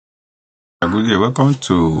Good day, welcome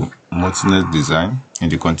to multi-net design. In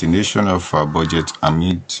the continuation of our budget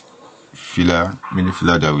Hamad mini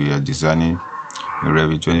filler that we are designing in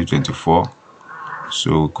Revit 2024.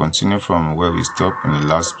 So continue from where we stopped in the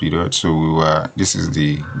last period. So this is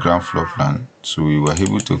the ground floor plan. So we were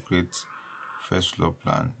able to create first floor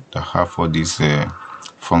plan that have all these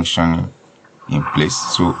functioning in place.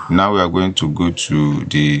 So now we are going to go to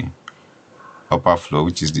the upper floor,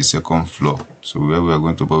 which is the second floor. So where we are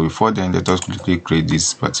going to, but before then, let us quickly create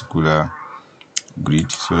this particular grid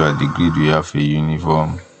so that the grid we have a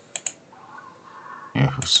uniform.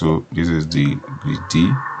 Yeah, so this is the grid D,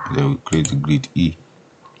 and then we create the grid E.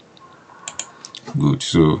 Good.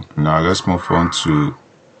 So now let's move on to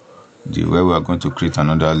the where we are going to create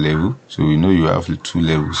another level. So we know you have 2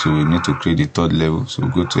 levels, so we need to create the 3rd level. So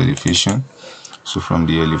go to elevation. So from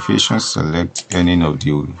the elevation, select any of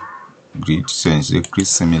the grid, sense create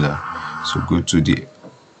similar. So go to the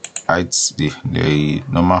height, the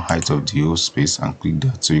normal height of the whole space, and click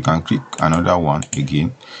that. So you can click another one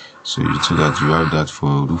again, so that you have that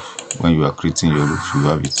for roof. When you are creating your roof, you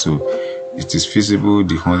have it. So it is feasible.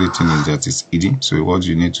 The only thing is that it's hidden. So what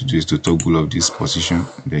you need to do is to toggle of this position,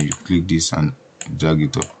 then you click this and drag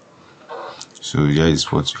it up. So that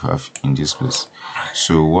is what you have in this place.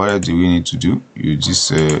 So what do we need to do? You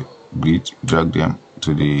just grid, drag them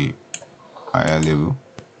to the higher level,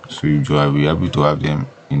 so you will be able to have them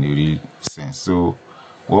in the real sense. So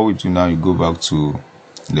what we do now, you go back to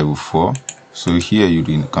level 4. So here you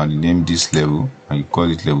can rename this level and you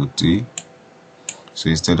call it level 3. So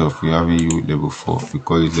instead of having you level 4, we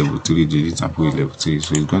call it level 3, delete and put it level 3.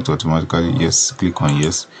 So it's going to automatically, yes, click on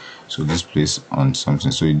yes. So this place on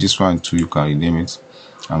something. So this one too, you can rename it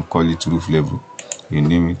and call it roof level. You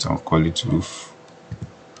name it and call it roof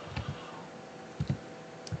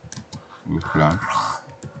plan,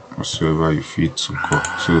 whatsoever you feel to call.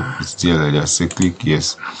 So it's there like that. Say click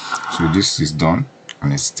yes. So this is done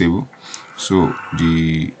and it's stable. So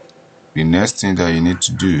the next thing that you need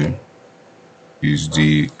to do is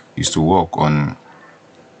to work on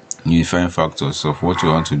unifying factors of what you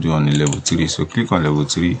want to do on the level 3. So click on level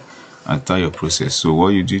 3 and start your process. So what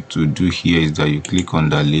you need to do here is that you click on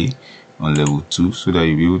the lay on level 2 so that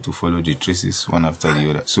you'll be able to follow the traces one after the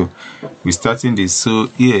other. So we're starting this. So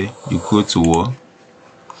here you go to wall.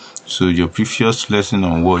 So your previous lesson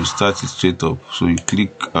on wall, you start it straight up. So you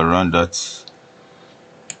click around that.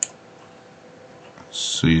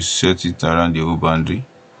 So you set it around the whole boundary.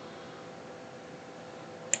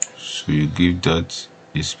 So you give that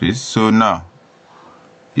a space. So now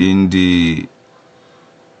in the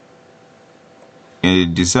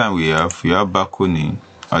design we have balcony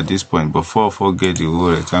at this point, but forget the whole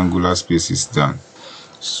rectangular space is done.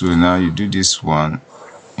 So now you do this one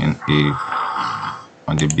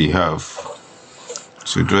on the behalf.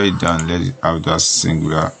 So draw it down, let it have that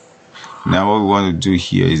singular. Now what we want to do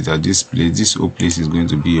here is that this whole place is going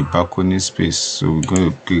to be a balcony space. So we're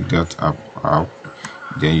going to click that up.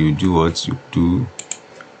 Then you do what you do.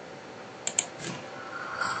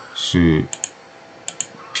 So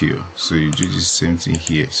so you do the same thing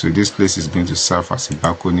here. So this place is going to serve as a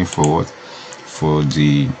balcony for what? For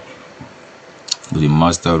the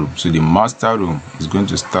master room. So the master room is going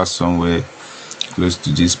to start somewhere close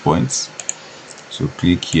to this point. So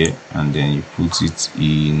click here and then you put it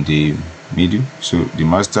in the middle. So the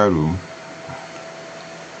master room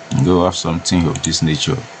will have something of this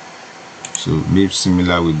nature. So maybe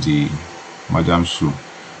similar with the madam's room.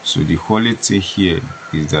 So the only thing here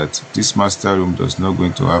is that this master room does not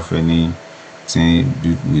going to have anything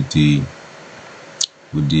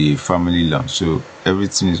with the family lounge. So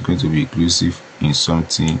everything is going to be inclusive in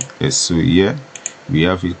something else. So here we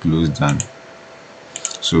have it closed down.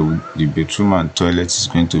 So the bedroom and toilet is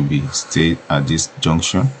going to be stayed at this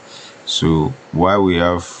junction. So while we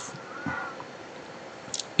have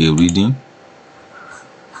a reading,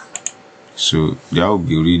 so there will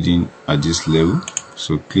be reading at this level.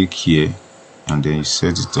 So click here and then you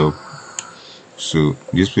set it up. So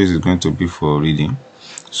this place is going to be for reading.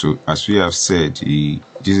 So as we have said,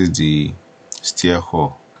 this is the stair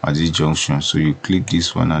hall at this junction. So you click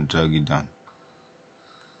this one and drag it down.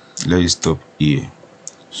 Let it stop here.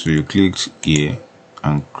 So you click here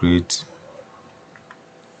and create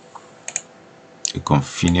a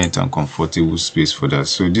convenient and comfortable space for that.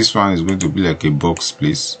 So this one is going to be like a box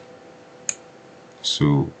place.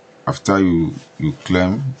 So after you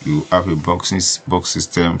climb, you have a box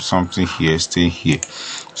system, something here, staying here.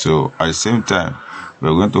 So at the same time,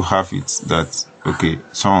 we're going to have it that okay,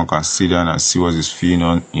 someone can sit down and see what is going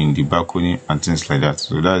on in the balcony and things like that.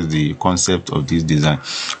 So that's the concept of this design.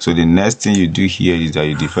 So the next thing you do here is that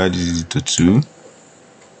you divide this into 2.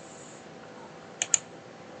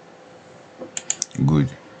 Good.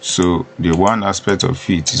 So the one aspect of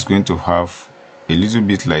it is going to have a little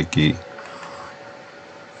bit like a,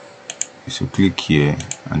 so click here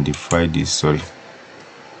and define this, sorry,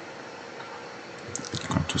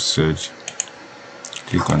 come to search,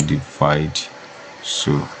 click on divide.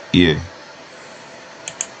 So here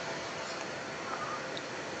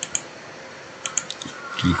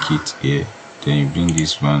click it here, then you bring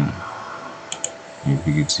this one, you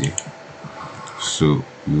bring it here. So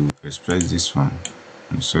you express this one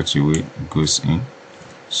in such a way it goes in.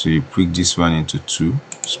 So you break this one into two,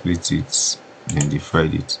 split it, then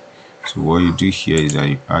divide it. So what you do here is that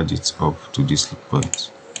you add it up to this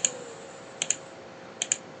point.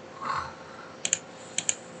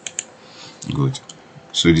 Good.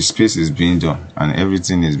 So the space is being done and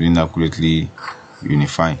everything is being accurately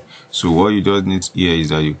unified. So what you just need here is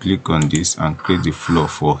that you click on this and create the floor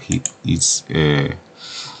for its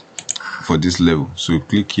for this level. So you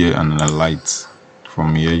click here and light.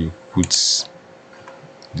 From here you put,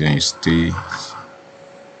 then you stay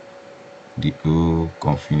the whole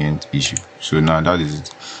convenient issue. So now that is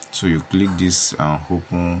it. So you click this and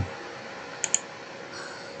open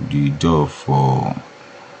the door for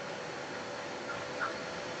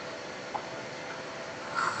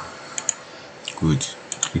good.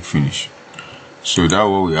 Click finish. So that's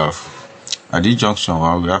what we have at this junction.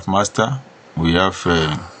 We have master, we have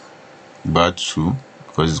bathroom,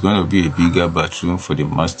 because it's going to be a bigger bathroom for the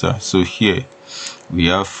master. So here we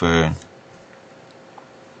have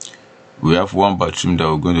one bathroom that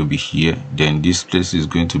we're going to be here. Then this place is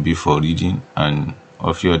going to be for reading and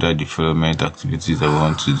a few other development activities that we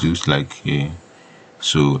want to do, like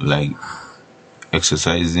like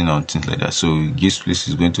exercising and things like that. So this place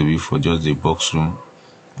is going to be for just the box room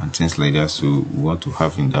and things like that. So we want to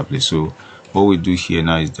have in that place. So what we do here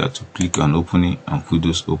now is that to click on opening and put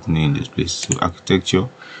those opening in this place. So architecture,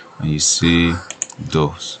 and you say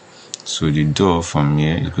doors. So the door from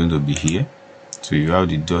here is going to be here. So you have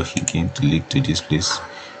the door again to lead to this place.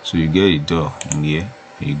 So you get a door in here,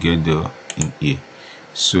 you get door in here.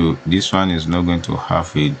 So this one is not going to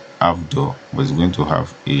have a half door, but it's going to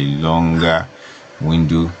have a longer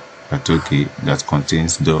window that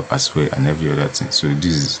contains door as well and every other thing. So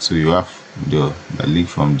this is, so you have door that lead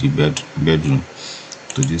from the bedroom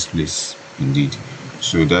to this place indeed.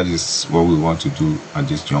 So that is what we want to do at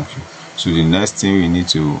this junction. So the next thing we need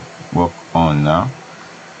to work on now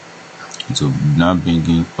is to now bring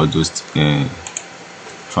in all those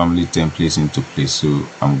family templates into place. So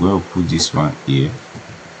I'm going to put this one here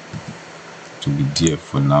to be there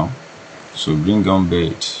for now. So bring on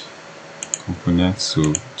bed component, so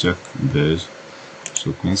check bed,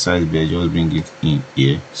 so queen size bed, just bring it in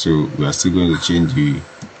here. So we are still going to change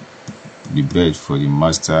the bed for the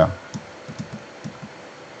master.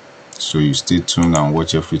 So you stay tuned and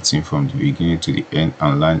watch everything from the beginning to the end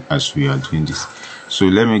and learn as we are doing this. So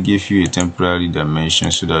let me give you a temporary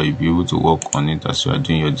dimension so that you'll be able to work on it as you are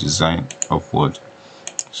doing your design upward.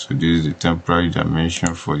 So this is the temporary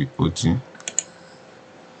dimension for the whole thing.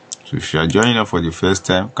 So if you are joining us for the first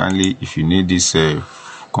time, kindly, if you need this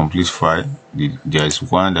complete file, there is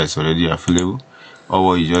one that is already available. All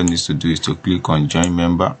what you just need to do is to click on join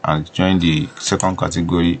member and join the second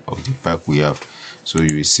category of the pack we have. So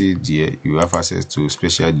you will see there you have access to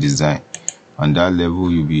special design. On that level,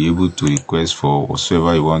 you'll be able to request for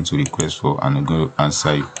whatsoever you want to request for, and I'm going to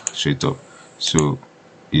answer you straight up. So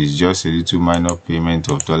it's just a little minor payment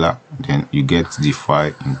of $1, then you get the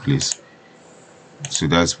file in place. So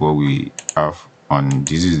that's what we have on.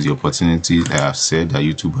 This is the opportunity that I've said that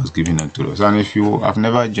YouTube has given unto us. And if you have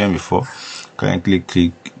never joined before, kindly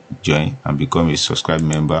click join and become a subscribed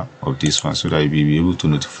member of this one, so that you'll be able to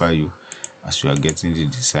notify you as you are getting the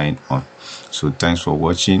design on. So thanks for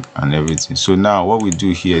watching and everything. So now what we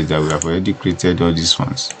do here is that we have already created all these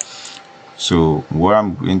ones. So what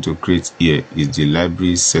I'm going to create here is the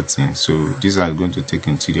library setting. So these are going to take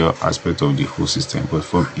interior aspect of the whole system, but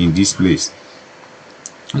from in this place,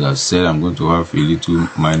 as I said, I'm going to have a little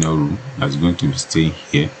minor room that's going to be staying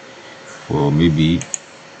here for maybe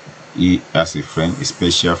he as a friend, a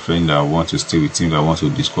special friend that I want to stay with him, that I want to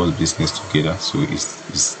discuss business together. So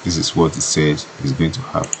this is what it said it's going to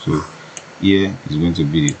have. So here is going to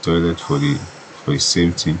be the toilet for the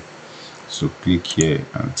same thing. So click here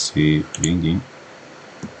and say bring in.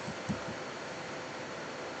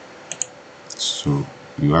 So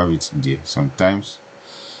you have it there sometimes.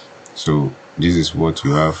 So this is what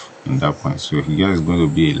you have in that point. So here is going to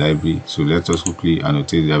be a library. So let us quickly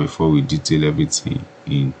annotate that before we detail everything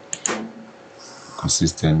in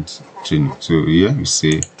consistent training. So here you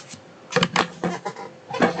say,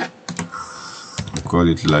 we call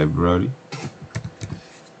it library.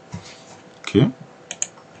 Okay,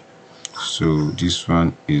 So this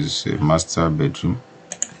one is a master bedroom.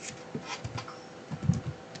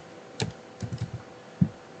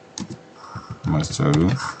 Master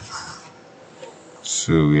room.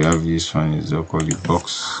 So we have this one is called the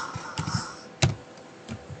box,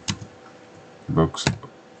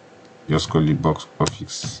 just call it box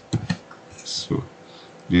office. So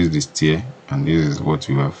this is the stair, and this is what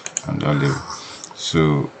we have on that level.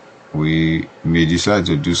 So we may decide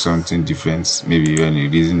to do something different, maybe when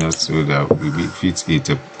it isn't us, so that we fit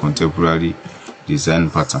a contemporary design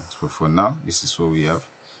pattern. So for now, this is what we have,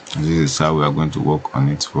 and this is how we are going to work on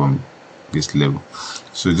it from this level.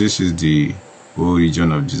 So this is the whole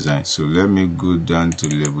region of design. So let me go down to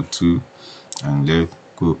level 2 and let's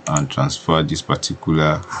go and transfer this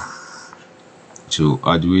particular. So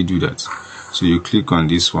how do we do that? So you click on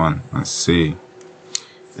this one and say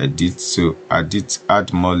edit. So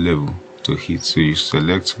add more level to it. So you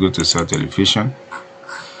select, go to start elevation.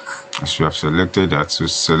 As you have selected that, so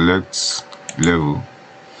select level.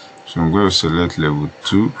 So I'm going to select level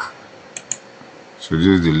 2. So this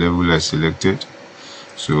is the level I selected.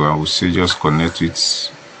 So I will say just connect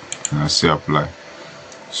it and I say apply.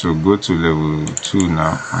 So go to level 2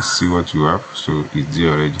 now and see what you have. So it's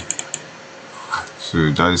there already. So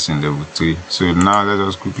that is in level 3. So now let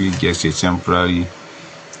us quickly get a temporary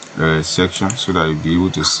section so that you'll be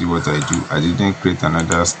able to see what I do. I didn't create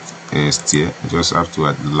another stair. I just have to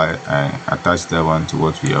attach that one to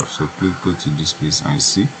what we have. So please go to this place and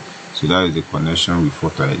see. So that is the connection with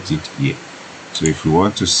what I did here. So if you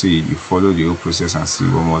want to see, you follow the whole process and see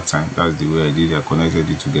one more time. That's the way I did it. I connected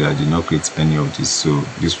it together. I did not create any of this. So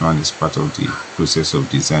this one is part of the process of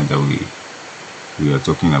design that we are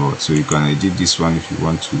talking about. So you can edit this one if you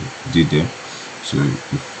want to edit them. So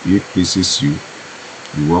if it pleases you,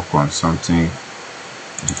 you work on something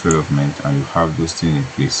development and you have those things in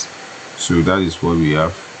place. So that is what we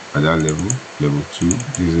have at that level 2.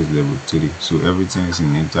 This is level 3. So everything is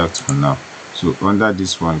in intact for now. So under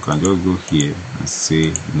this one, you can just go here and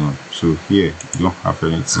say no. So here you don't have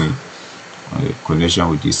anything connection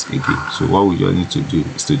with this again. So what we just need to do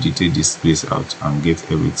is to detail this place out and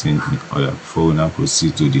get everything in order before we now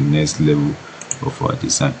proceed to the next level of our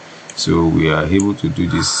design. So we are able to do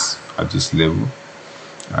this at this level,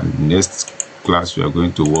 and next class we are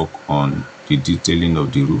going to work on the detailing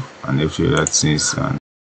of the roof and every other things and